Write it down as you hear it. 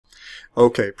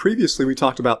Okay, previously we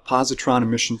talked about positron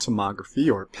emission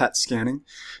tomography, or PET scanning.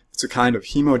 It's a kind of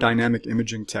hemodynamic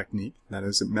imaging technique. That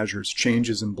is, it measures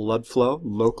changes in blood flow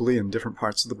locally in different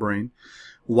parts of the brain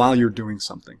while you're doing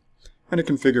something. And it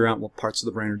can figure out what parts of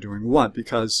the brain are doing what,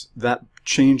 because that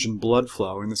change in blood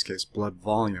flow, in this case blood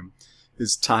volume,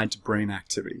 is tied to brain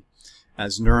activity.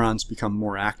 As neurons become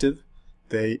more active,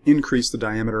 they increase the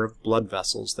diameter of blood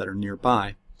vessels that are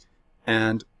nearby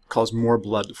and cause more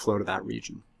blood to flow to that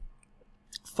region.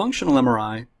 Functional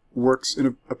MRI works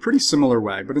in a pretty similar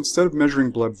way, but instead of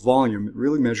measuring blood volume, it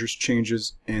really measures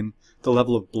changes in the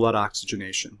level of blood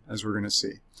oxygenation, as we're going to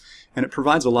see. And it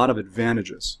provides a lot of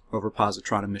advantages over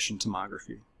positron emission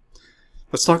tomography.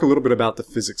 Let's talk a little bit about the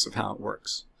physics of how it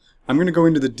works. I'm going to go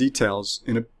into the details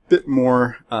in a bit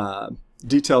more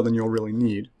detail than you'll really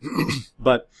need,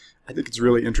 but I think it's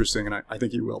really interesting, and I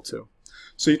think you will too.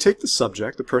 So you take the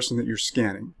subject, the person that you're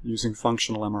scanning, using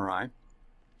functional MRI,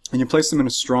 and you place them in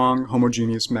a strong,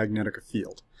 homogeneous magnetic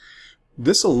field.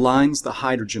 This aligns the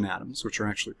hydrogen atoms, which are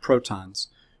actually protons,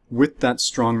 with that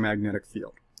strong magnetic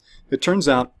field. It turns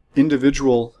out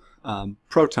individual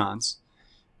protons,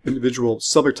 individual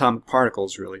subatomic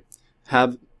particles really,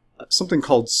 have something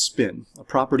called spin, a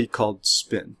property called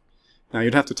spin. Now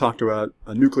you'd have to talk to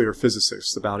a nuclear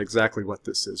physicist about exactly what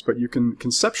this is, but you can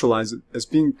conceptualize it as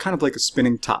being kind of like a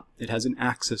spinning top. It has an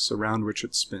axis around which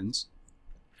it spins.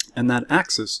 And that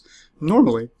axis,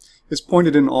 normally, is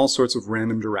pointed in all sorts of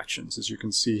random directions, as you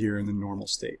can see here in the normal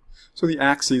state. So the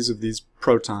axes of these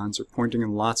protons are pointing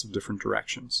in lots of different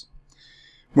directions.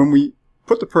 When we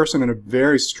put the person in a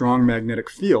very strong magnetic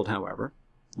field, however,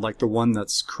 like the one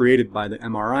that's created by the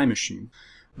MRI machine,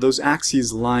 those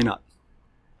axes line up.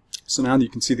 So now you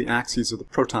can see the axes of the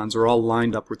protons are all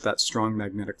lined up with that strong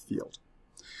magnetic field.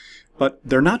 But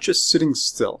they're not just sitting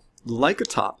still. Like a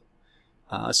top,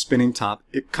 a spinning top,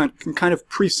 it can kind of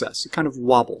precess, it kind of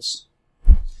wobbles,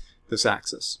 this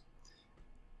axis.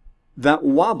 That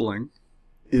wobbling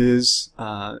is,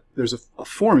 there's a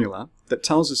formula that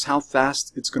tells us how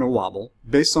fast it's going to wobble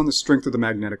based on the strength of the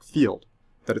magnetic field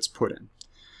that it's put in.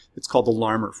 It's called the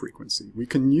Larmor frequency. We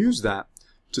can use that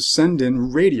to send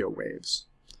in radio waves,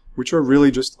 which are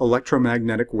really just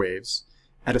electromagnetic waves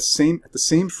at the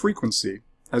same frequency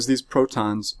as these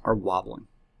protons are wobbling.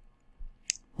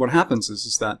 What happens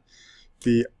is that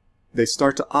they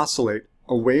start to oscillate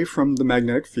away from the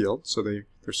magnetic field, so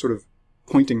they're sort of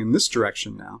pointing in this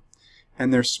direction now,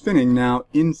 and they're spinning now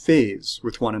in phase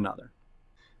with one another.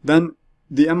 Then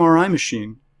the MRI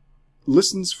machine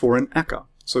listens for an echo.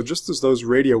 So just as those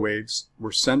radio waves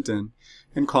were sent in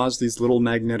and caused these little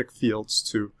magnetic fields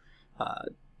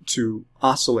to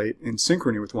oscillate in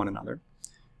synchrony with one another,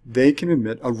 they can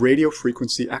emit a radio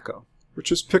frequency echo,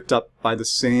 which is picked up by the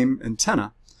same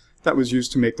antenna that was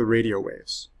used to make the radio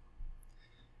waves.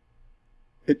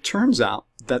 It turns out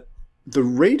that the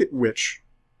rate at which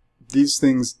these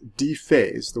things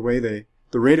dephase, the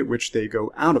rate at which they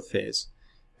go out of phase,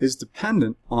 is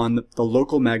dependent on the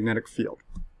local magnetic field,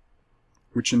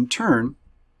 which in turn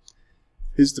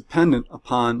is dependent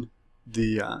upon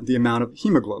the amount of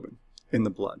hemoglobin in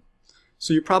the blood.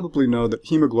 So you probably know that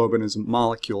hemoglobin is a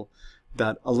molecule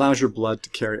that allows your blood to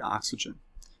carry oxygen.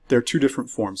 There are two different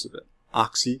forms of it.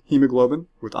 Oxyhemoglobin,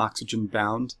 with oxygen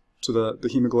bound to the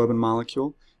hemoglobin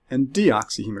molecule, and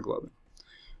deoxyhemoglobin,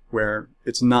 where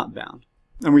it's not bound.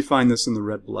 And we find this in the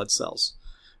red blood cells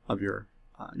of your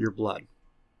blood.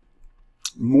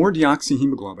 More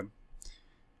deoxyhemoglobin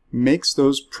makes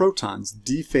those protons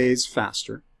dephase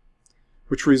faster,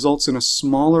 which results in a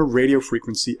smaller radio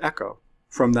frequency echo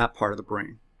from that part of the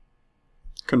brain.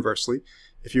 Conversely,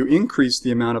 if you increase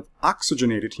the amount of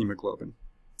oxygenated hemoglobin,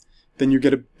 then you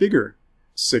get a bigger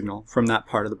signal from that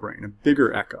part of the brain, a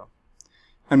bigger echo.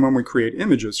 And when we create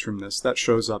images from this, that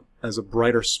shows up as a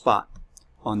brighter spot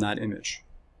on that image.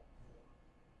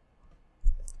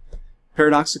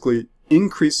 Paradoxically,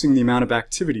 increasing the amount of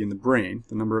activity in the brain,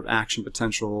 the number of action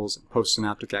potentials and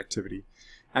postsynaptic activity,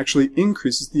 actually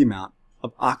increases the amount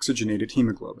of oxygenated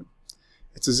hemoglobin.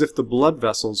 It's as if the blood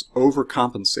vessels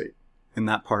overcompensate in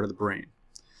that part of the brain.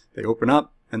 They open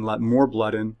up and let more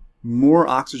blood in, more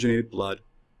oxygenated blood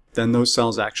than those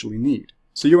cells actually need.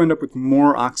 So you end up with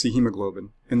more oxyhemoglobin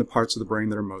in the parts of the brain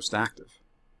that are most active.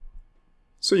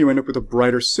 So you end up with a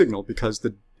brighter signal because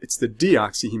it's the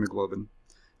deoxyhemoglobin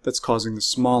that's causing the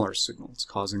smaller signal. It's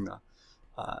causing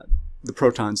the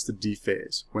protons to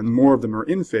dephase. When more of them are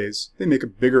in phase, they make a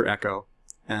bigger echo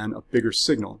and a bigger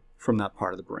signal from that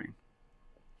part of the brain.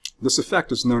 This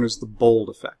effect is known as the BOLD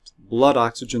effect, blood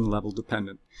oxygen level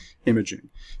dependent imaging,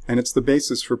 and it's the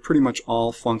basis for pretty much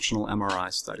all functional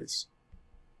MRI studies.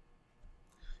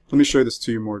 Let me show this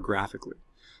to you more graphically.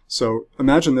 So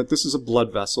imagine that this is a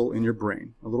blood vessel in your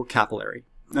brain, a little capillary.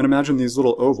 And imagine these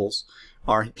little ovals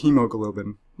are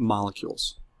hemoglobin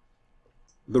molecules.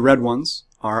 The red ones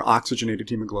are oxygenated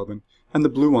hemoglobin, and the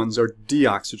blue ones are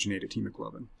deoxygenated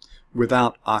hemoglobin,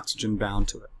 without oxygen bound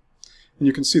to it. And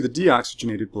you can see the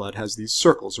deoxygenated blood has these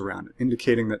circles around it,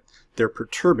 indicating that they're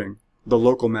perturbing the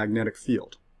local magnetic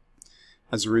field.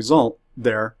 As a result,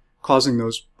 they're causing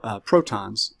those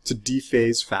protons to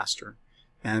dephase faster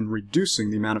and reducing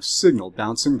the amount of signal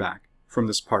bouncing back from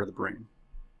this part of the brain.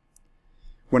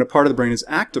 When a part of the brain is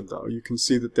active, though, you can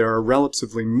see that there are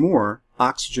relatively more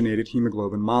oxygenated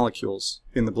hemoglobin molecules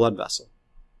in the blood vessel,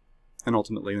 and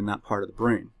ultimately in that part of the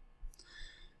brain.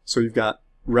 So you've got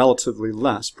relatively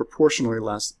less, proportionally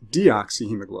less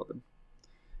deoxyhemoglobin.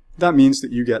 That means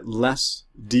that you get less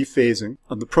dephasing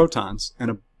of the protons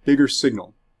and a bigger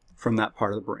signal from that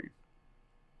part of the brain.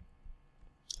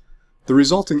 The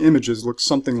resulting images look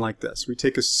something like this. We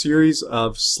take a series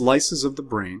of slices of the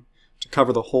brain to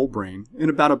cover the whole brain in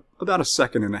about a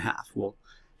second and a half. We'll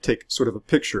take sort of a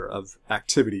picture of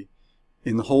activity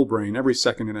in the whole brain every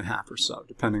second and a half or so,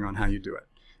 depending on how you do it.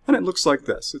 And it looks like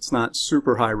this. It's not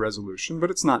super high resolution,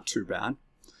 but it's not too bad.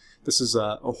 This is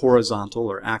a horizontal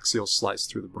or axial slice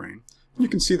through the brain. And you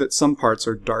can see that some parts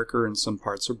are darker and some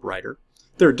parts are brighter.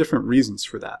 There are different reasons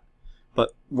for that.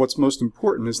 But what's most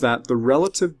important is that the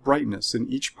relative brightness in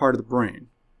each part of the brain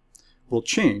will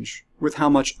change with how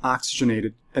much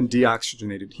oxygenated and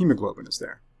deoxygenated hemoglobin is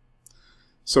there.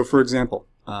 So for example,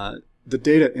 the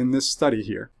data in this study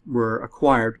here were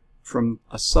acquired from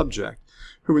a subject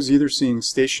who was either seeing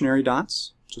stationary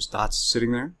dots, just dots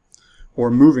sitting there,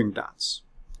 or moving dots,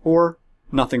 or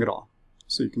nothing at all.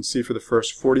 So you can see for the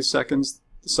first 40 seconds,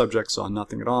 the subject saw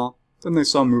nothing at all, then they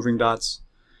saw moving dots,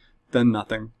 then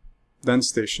nothing, then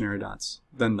stationary dots,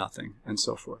 then nothing, and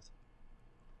so forth.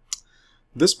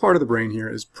 This part of the brain here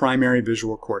is primary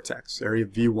visual cortex, area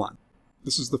V1.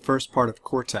 This is the first part of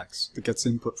cortex that gets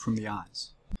input from the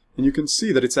eyes. And you can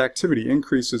see that its activity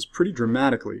increases pretty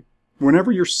dramatically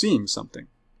whenever you're seeing something.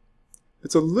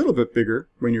 It's a little bit bigger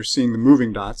when you're seeing the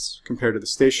moving dots compared to the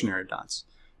stationary dots,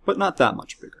 but not that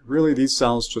much bigger. Really, these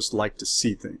cells just like to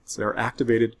see things. They're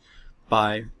activated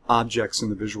by objects in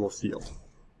the visual field.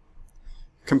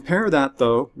 Compare that,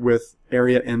 though, with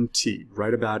area MT,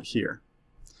 right about here.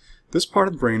 This part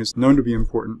of the brain is known to be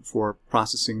important for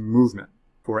processing movement,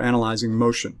 for analyzing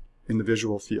motion in the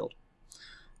visual field.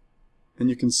 And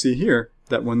you can see here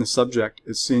that when the subject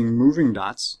is seeing moving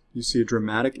dots, you see a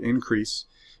dramatic increase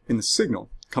in the signal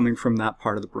coming from that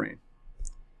part of the brain.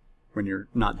 When you're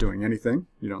not doing anything,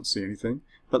 you don't see anything.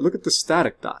 But look at the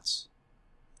static dots.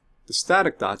 The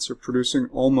static dots are producing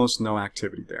almost no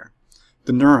activity there.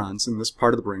 The neurons in this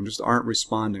part of the brain just aren't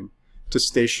responding to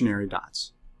stationary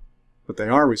dots, but they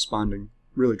are responding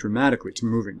really dramatically to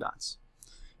moving dots.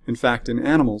 In fact, in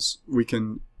animals, we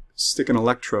can stick an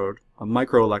electrode, a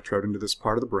microelectrode, into this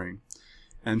part of the brain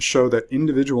and show that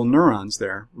individual neurons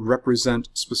there represent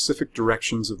specific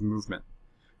directions of movement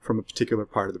from a particular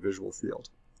part of the visual field.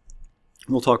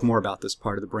 We'll talk more about this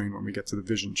part of the brain when we get to the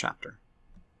vision chapter.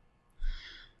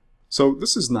 So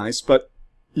this is nice, but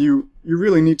you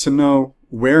really need to know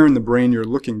where in the brain you're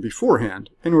looking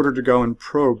beforehand in order to go and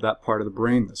probe that part of the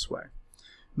brain this way.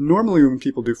 Normally when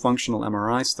people do functional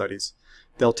MRI studies,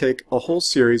 they'll take a whole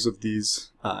series of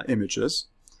these images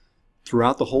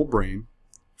throughout the whole brain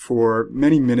for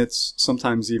many minutes,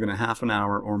 sometimes even a half an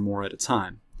hour or more at a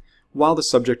time, while the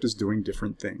subject is doing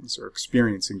different things or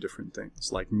experiencing different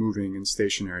things like moving and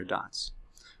stationary dots.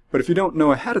 But if you don't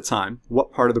know ahead of time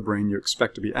what part of the brain you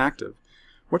expect to be active,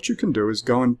 what you can do is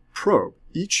go and probe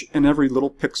each and every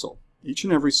little pixel, each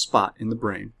and every spot in the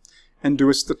brain, and do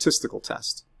a statistical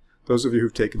test. Those of you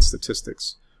who've taken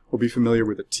statistics will be familiar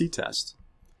with a t-test.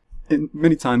 And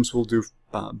many times we'll do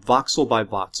voxel by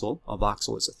voxel. A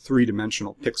voxel is a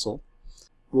three-dimensional pixel.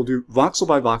 We'll do voxel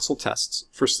by voxel tests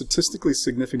for statistically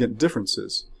significant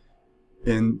differences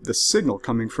in the signal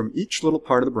coming from each little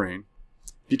part of the brain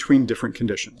between different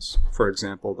conditions. For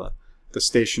example, the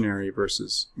stationary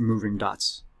versus moving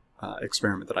dots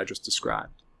experiment that I just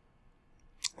described.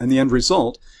 And the end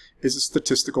result is a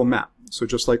statistical map. So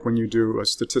just like when you do a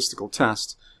statistical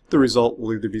test, the result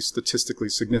will either be statistically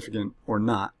significant or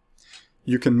not.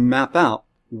 You can map out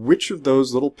which of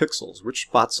those little pixels, which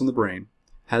spots in the brain,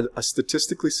 had a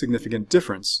statistically significant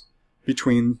difference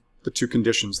between the two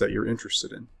conditions that you're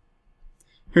interested in.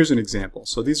 Here's an example.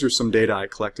 So these are some data I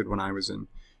collected when I was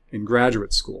in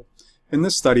graduate school. In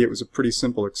this study, it was a pretty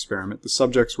simple experiment. The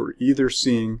subjects were either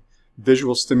seeing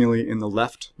visual stimuli in the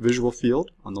left visual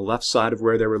field, on the left side of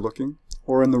where they were looking,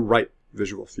 or in the right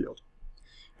visual field.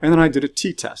 And then I did a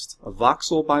t-test, a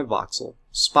voxel by voxel,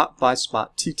 spot by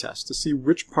spot t-test to see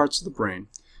which parts of the brain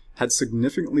had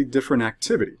significantly different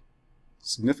activity,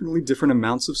 significantly different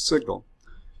amounts of signal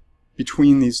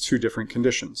between these two different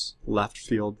conditions, left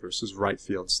field versus right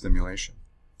field stimulation.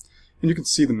 And you can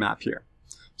see the map here.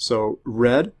 So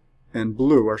red and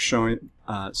blue are showing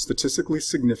statistically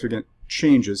significant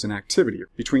changes in activity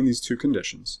between these two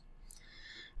conditions.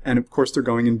 And of course they're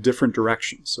going in different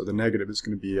directions. So the negative is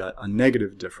going to be a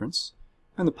negative difference,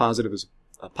 and the positive is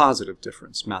a positive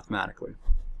difference mathematically.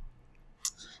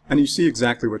 And you see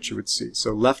exactly what you would see.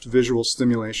 So left visual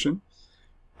stimulation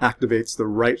activates the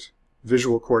right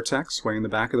visual cortex way in the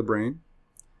back of the brain.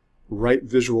 Right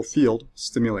visual field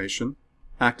stimulation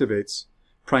activates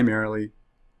primarily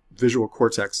visual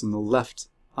cortex in the left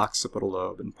occipital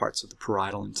lobe and parts of the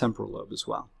parietal and temporal lobe as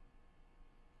well.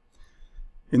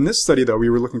 In this study, though, we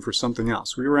were looking for something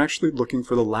else. We were actually looking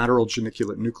for the lateral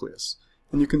geniculate nucleus,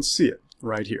 and you can see it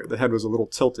right here. The head was a little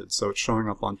tilted, so it's showing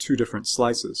up on two different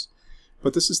slices.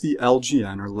 But this is the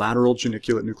LGN, or lateral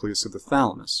geniculate nucleus of the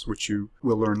thalamus, which you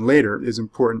will learn later is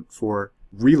important for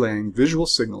relaying visual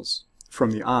signals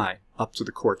from the eye up to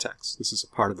the cortex. This is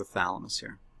a part of the thalamus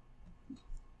here.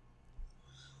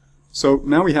 So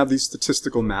now we have these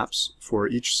statistical maps for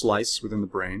each slice within the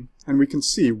brain, and we can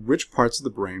see which parts of the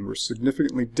brain were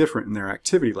significantly different in their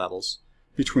activity levels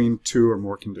between two or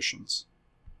more conditions.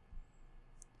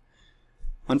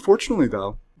 Unfortunately,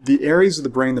 though, the areas of the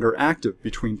brain that are active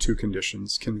between two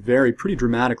conditions can vary pretty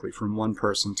dramatically from one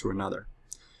person to another.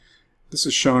 This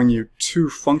is showing you two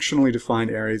functionally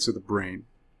defined areas of the brain.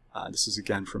 This is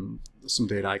again from some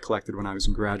data I collected when I was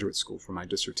in graduate school for my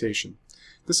dissertation.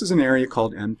 This is an area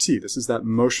called MT. This is that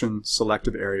motion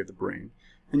selective area of the brain.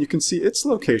 And you can see its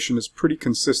location is pretty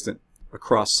consistent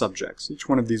across subjects. Each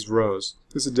one of these rows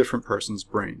is a different person's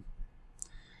brain.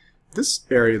 This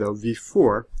area, though,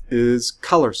 V4, is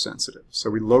color sensitive. So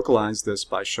we localize this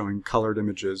by showing colored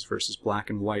images versus black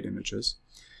and white images.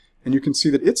 And you can see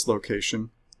that its location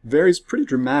varies pretty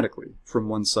dramatically from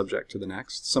one subject to the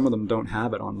next. Some of them don't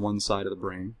have it on one side of the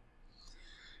brain.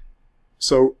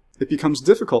 So it becomes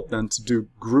difficult then to do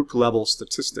group level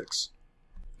statistics,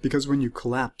 because when you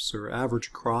collapse or average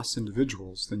across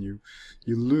individuals, then you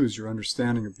lose your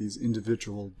understanding of these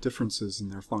individual differences in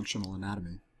their functional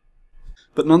anatomy.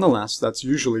 But nonetheless, that's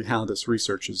usually how this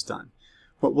research is done.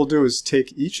 What we'll do is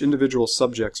take each individual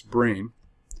subject's brain,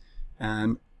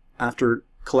 and after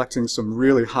collecting some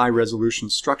really high resolution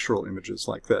structural images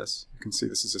like this, you can see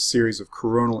this is a series of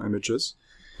coronal images,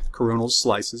 coronal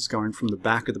slices going from the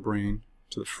back of the brain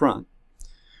to the front.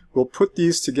 We'll put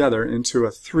these together into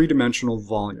a three-dimensional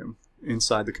volume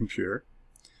inside the computer,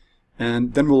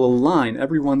 and then we'll align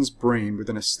everyone's brain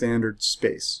within a standard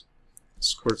space,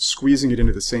 sort of squeezing it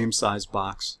into the same size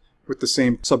box with the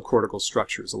same subcortical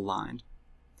structures aligned.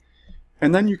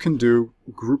 And then you can do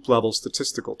group-level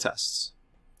statistical tests.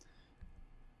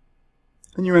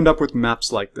 And you end up with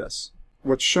maps like this.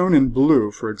 What's shown in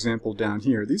blue, for example, down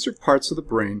here, these are parts of the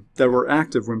brain that were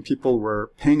active when people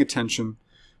were paying attention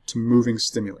to moving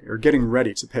stimuli, or getting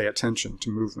ready to pay attention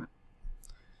to movement.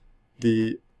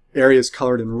 The areas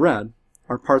colored in red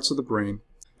are parts of the brain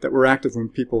that were active when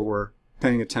people were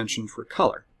paying attention for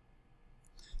color.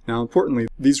 Now, importantly,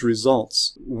 these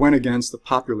results went against the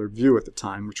popular view at the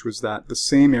time, which was that the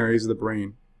same areas of the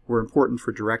brain were important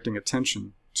for directing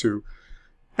attention to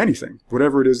anything,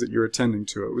 whatever it is that you're attending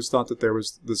to. It was thought that there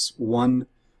was this one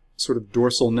sort of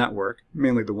dorsal network,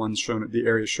 mainly the ones shown, the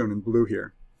areas shown in blue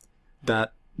here,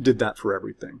 that did that for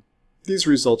everything. These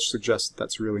results suggest that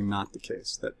that's really not the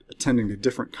case, that attending to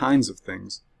different kinds of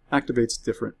things activates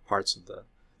different parts of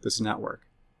this network.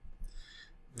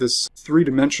 This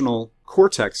three-dimensional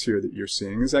cortex here that you're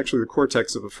seeing is actually the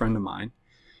cortex of a friend of mine,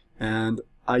 and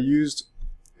I used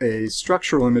a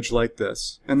structural image like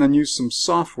this and then used some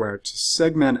software to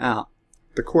segment out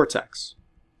the cortex,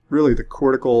 really the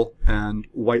cortical and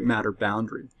white matter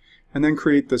boundary, and then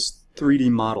create this 3D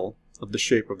model of the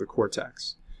shape of the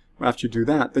cortex. After you do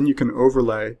that, then you can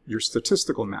overlay your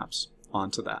statistical maps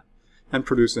onto that and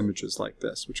produce images like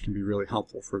this, which can be really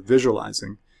helpful for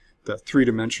visualizing the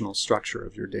three-dimensional structure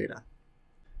of your data.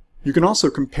 You can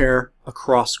also compare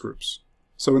across groups.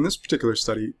 So in this particular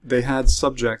study, they had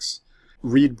subjects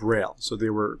read Braille. So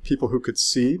they were people who could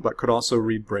see but could also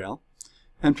read Braille,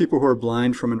 and people who are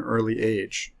blind from an early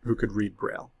age who could read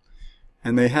Braille.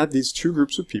 And they had these two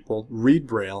groups of people read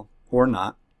Braille or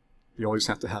not. You always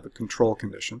have to have a control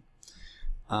condition.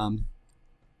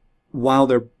 While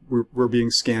they were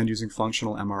being scanned using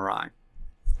functional MRI.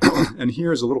 And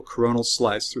here is a little coronal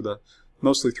slice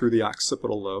mostly through the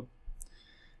occipital lobe.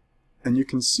 And you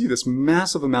can see this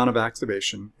massive amount of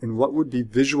activation in what would be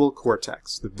visual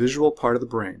cortex, the visual part of the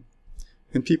brain,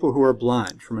 in people who are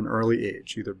blind from an early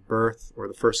age, either birth or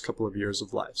the first couple of years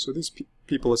of life. So these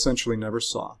people essentially never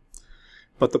saw.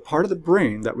 But the part of the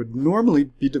brain that would normally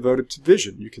be devoted to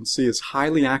vision, you can see is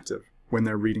highly active when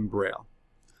they're reading Braille.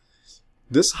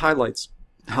 This highlights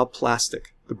how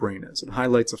plastic the brain is. It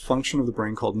highlights a function of the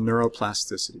brain called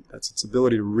neuroplasticity. That's its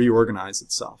ability to reorganize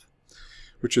itself,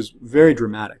 which is very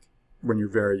dramatic when you're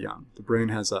very young. The brain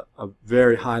has a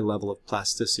very high level of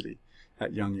plasticity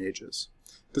at young ages.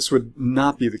 This would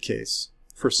not be the case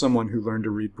for someone who learned to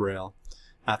read Braille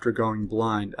after going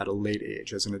blind at a late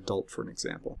age, as an adult, for an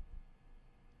example.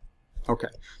 Okay,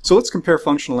 so let's compare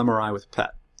functional MRI with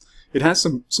PET. It has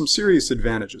some serious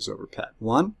advantages over PET.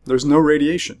 One, there's no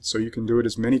radiation, so you can do it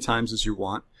as many times as you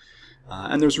want,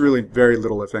 and there's really very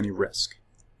little, if any, risk.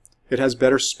 It has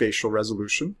better spatial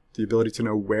resolution, the ability to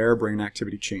know where brain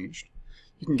activity changed.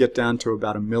 You can get down to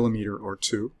about 1 millimeter or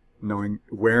 2, knowing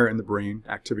where in the brain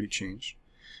activity changed.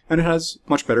 And it has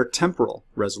much better temporal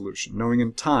resolution, knowing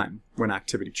in time when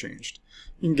activity changed.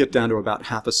 You can get down to about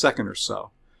half a second or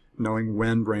so, knowing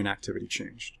when brain activity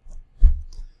changed.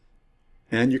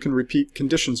 And you can repeat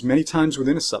conditions many times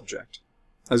within a subject.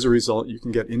 As a result, you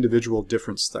can get individual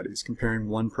difference studies comparing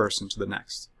one person to the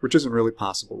next, which isn't really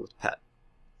possible with PET.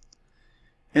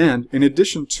 And in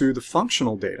addition to the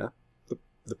functional data,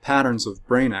 the patterns of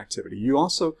brain activity, you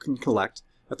also can collect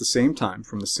at the same time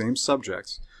from the same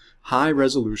subjects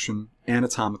high-resolution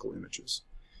anatomical images.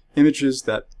 Images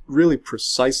that really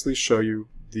precisely show you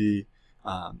the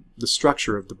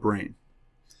structure of the brain.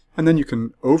 And then you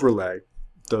can overlay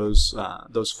those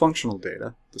functional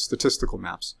data, the statistical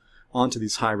maps, onto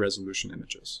these high-resolution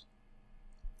images.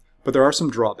 But there are some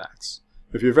drawbacks.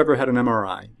 If you've ever had an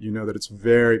MRI, you know that it's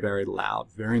very, very loud,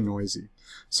 very noisy.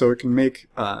 So it can make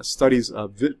studies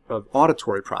of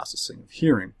auditory processing, of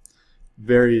hearing,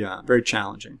 very, very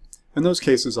challenging. In those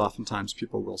cases, oftentimes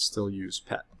people will still use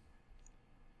PET.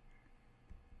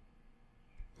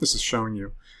 This is showing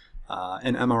you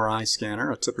an MRI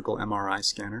scanner, a typical MRI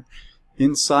scanner.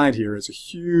 Inside here is a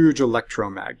huge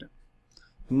electromagnet.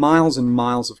 Miles and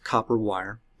miles of copper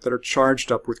wire that are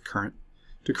charged up with current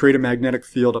to create a magnetic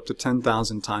field up to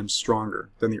 10,000 times stronger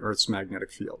than the Earth's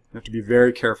magnetic field. You have to be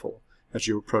very careful as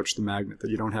you approach the magnet that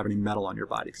you don't have any metal on your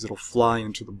body, because it'll fly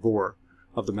into the bore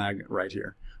of the magnet right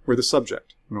here, where the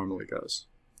subject normally goes.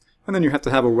 And then you have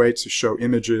to have a way to show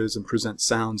images and present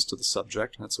sounds to the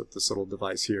subject. That's what this little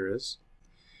device here is.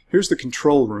 Here's the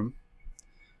control room.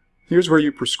 Here's where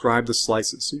you prescribe the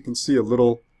slices. So you can see a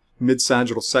little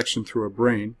mid-sagittal section through a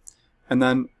brain, and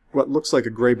then what looks like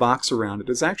a gray box around it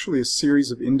is actually a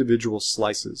series of individual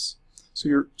slices. So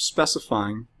you're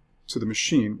specifying to the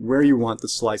machine where you want the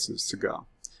slices to go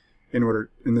in order,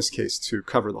 in this case, to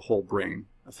cover the whole brain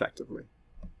effectively.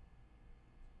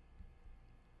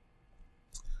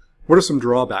 What are some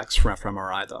drawbacks for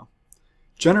fMRI, though?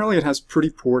 Generally, it has pretty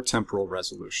poor temporal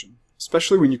resolution,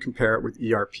 especially when you compare it with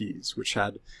ERPs, which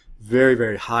had very,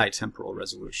 very high temporal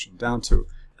resolution, down to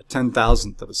a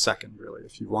 10,000th of a second, really,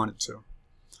 if you wanted to.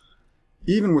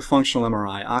 Even with functional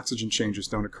MRI, oxygen changes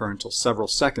don't occur until several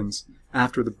seconds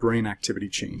after the brain activity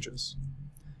changes.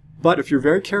 But if you're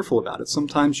very careful about it,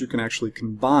 sometimes you can actually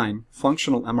combine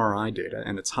functional MRI data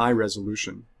and its high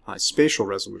resolution, high spatial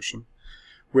resolution,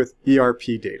 with ERP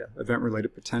data,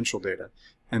 event-related potential data,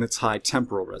 and its high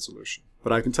temporal resolution.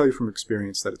 But I can tell you from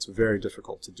experience that it's very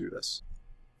difficult to do this.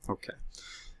 Okay.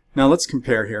 Now let's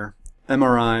compare here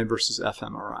MRI versus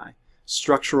fMRI.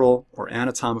 Structural or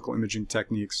anatomical imaging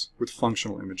techniques with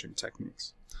functional imaging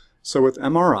techniques. So with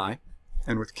MRI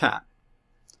and with CAT,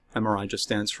 MRI just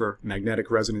stands for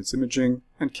magnetic resonance imaging,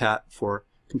 and CAT for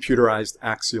computerized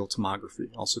axial tomography,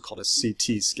 also called a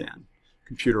CT scan,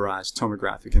 computerized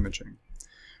tomographic imaging.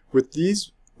 With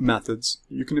these methods,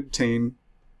 you can obtain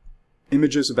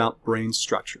images about brain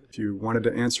structure. If you wanted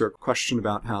to answer a question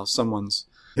about how someone's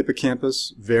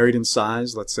hippocampus varied in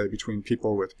size, let's say between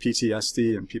people with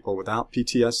PTSD and people without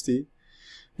PTSD,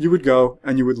 you would go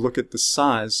and you would look at the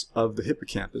size of the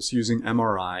hippocampus using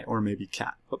MRI or maybe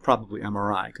CAT, but probably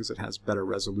MRI because it has better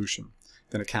resolution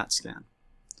than a CAT scan.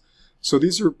 So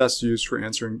these are best used for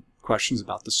answering questions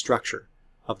about the structure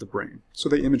of the brain. So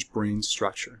they image brain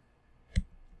structure.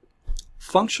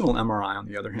 Functional MRI, on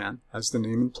the other hand, as the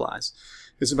name implies,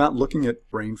 is about looking at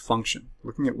brain function,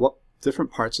 looking at what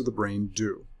different parts of the brain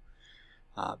do.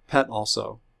 PET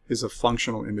also is a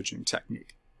functional imaging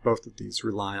technique. Both of these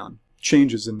rely on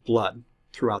changes in blood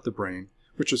throughout the brain,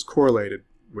 which is correlated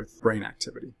with brain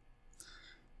activity.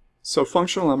 So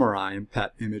functional MRI and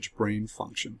PET image brain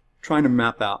function, trying to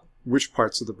map out which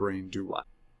parts of the brain do what.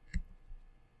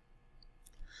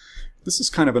 This is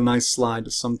kind of a nice slide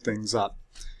to sum things up.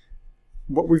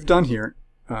 What we've done here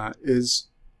is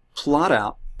plot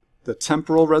out the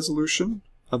temporal resolution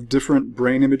of different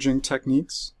brain imaging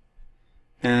techniques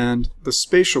and the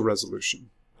spatial resolution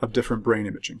of different brain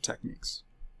imaging techniques.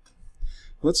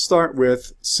 Let's start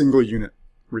with single unit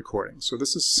recordings. So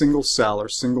this is single cell or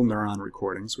single neuron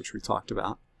recordings, which we talked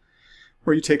about,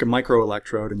 where you take a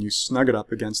microelectrode and you snug it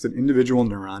up against an individual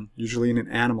neuron, usually in an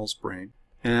animal's brain,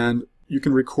 and you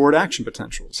can record action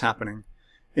potentials happening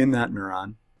in that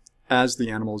neuron as the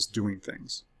animal is doing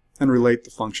things, and relate the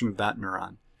function of that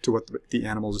neuron to what the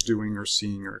animal is doing or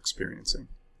seeing or experiencing.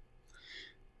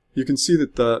 You can see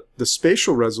that the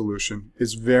spatial resolution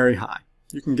is very high.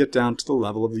 You can get down to the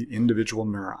level of the individual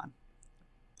neuron.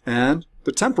 And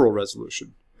the temporal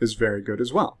resolution is very good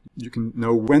as well. You can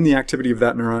know when the activity of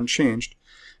that neuron changed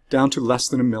down to less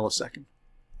than a millisecond.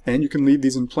 And you can leave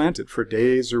these implanted for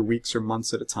days or weeks or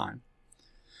months at a time.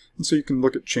 And so you can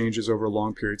look at changes over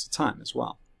long periods of time as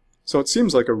well. So it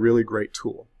seems like a really great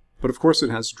tool. But of course it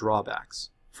has drawbacks.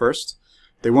 First,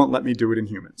 they won't let me do it in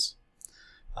humans.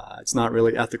 It's not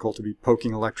really ethical to be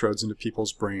poking electrodes into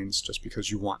people's brains just because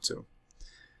you want to.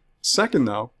 Second,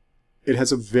 though, it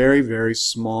has a very, very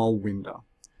small window.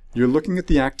 You're looking at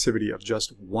the activity of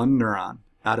just one neuron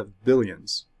out of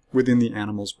billions within the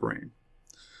animal's brain.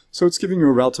 So it's giving you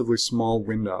a relatively small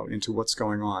window into what's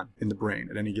going on in the brain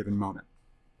at any given moment.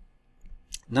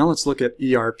 Now let's look at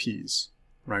ERPs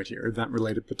right here,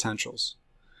 event-related potentials.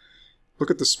 Look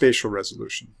at the spatial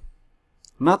resolution.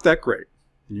 Not that great.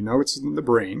 You know it's in the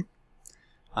brain,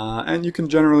 and you can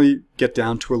generally get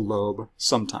down to a lobe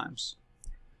sometimes,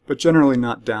 but generally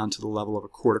not down to the level of a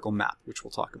cortical map, which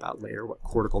we'll talk about later, what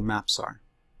cortical maps are.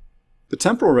 The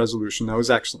temporal resolution, though,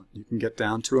 is excellent. You can get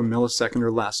down to a millisecond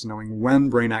or less knowing when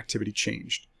brain activity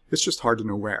changed. It's just hard to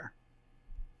know where.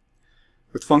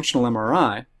 With functional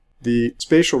MRI, the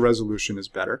spatial resolution is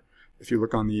better. If you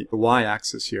look on the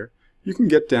y-axis here, you can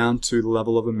get down to the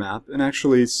level of a map, and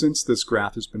actually, since this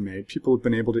graph has been made, people have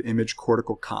been able to image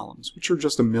cortical columns, which are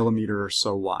just a millimeter or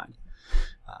so wide.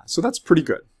 So that's pretty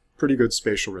good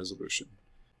spatial resolution.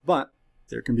 But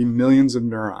there can be millions of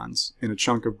neurons in a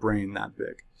chunk of brain that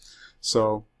big.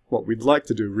 So what we'd like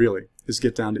to do, really, is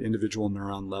get down to individual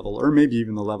neuron level, or maybe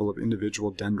even the level of individual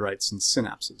dendrites and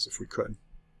synapses, if we could.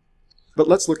 But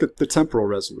let's look at the temporal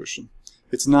resolution.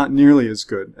 It's not nearly as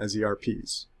good as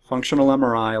ERPs. Functional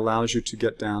MRI allows you to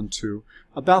get down to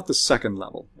about the second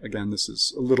level. Again, this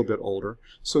is a little bit older,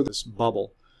 so this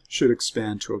bubble should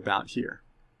expand to about here.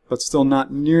 But still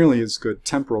not nearly as good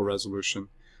temporal resolution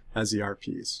as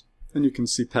ERPs. And you can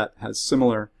see PET has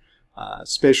similar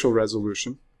spatial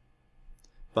resolution,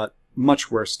 but much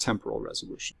worse temporal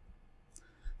resolution.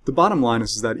 The bottom line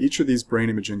is that each of these brain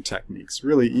imaging techniques,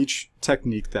 really each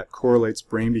technique that correlates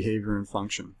brain behavior and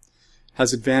function,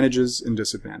 has advantages and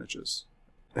disadvantages.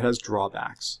 It has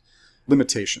drawbacks,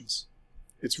 limitations.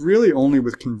 It's really only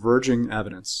with converging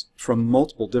evidence from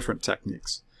multiple different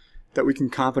techniques that we can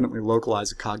confidently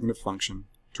localize a cognitive function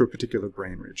to a particular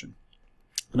brain region.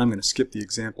 And I'm going to skip the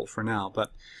example for now,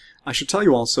 but I should tell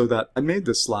you also that I made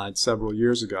this slide several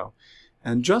years ago,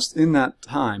 and just in that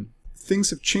time,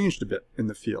 things have changed a bit in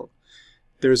the field.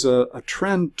 There's a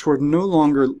trend toward no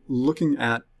longer looking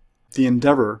at the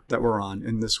endeavor that we're on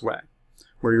in this way,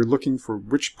 where you're looking for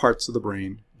which parts of the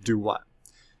brain do what.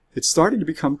 It's starting to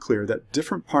become clear that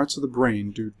different parts of the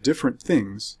brain do different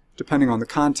things depending on the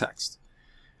context,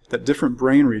 that different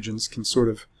brain regions can sort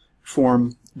of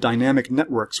form dynamic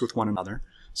networks with one another,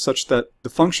 such that the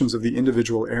functions of the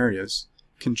individual areas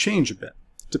can change a bit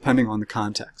depending on the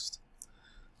context.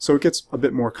 So it gets a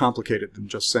bit more complicated than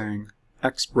just saying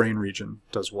X brain region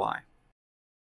does Y.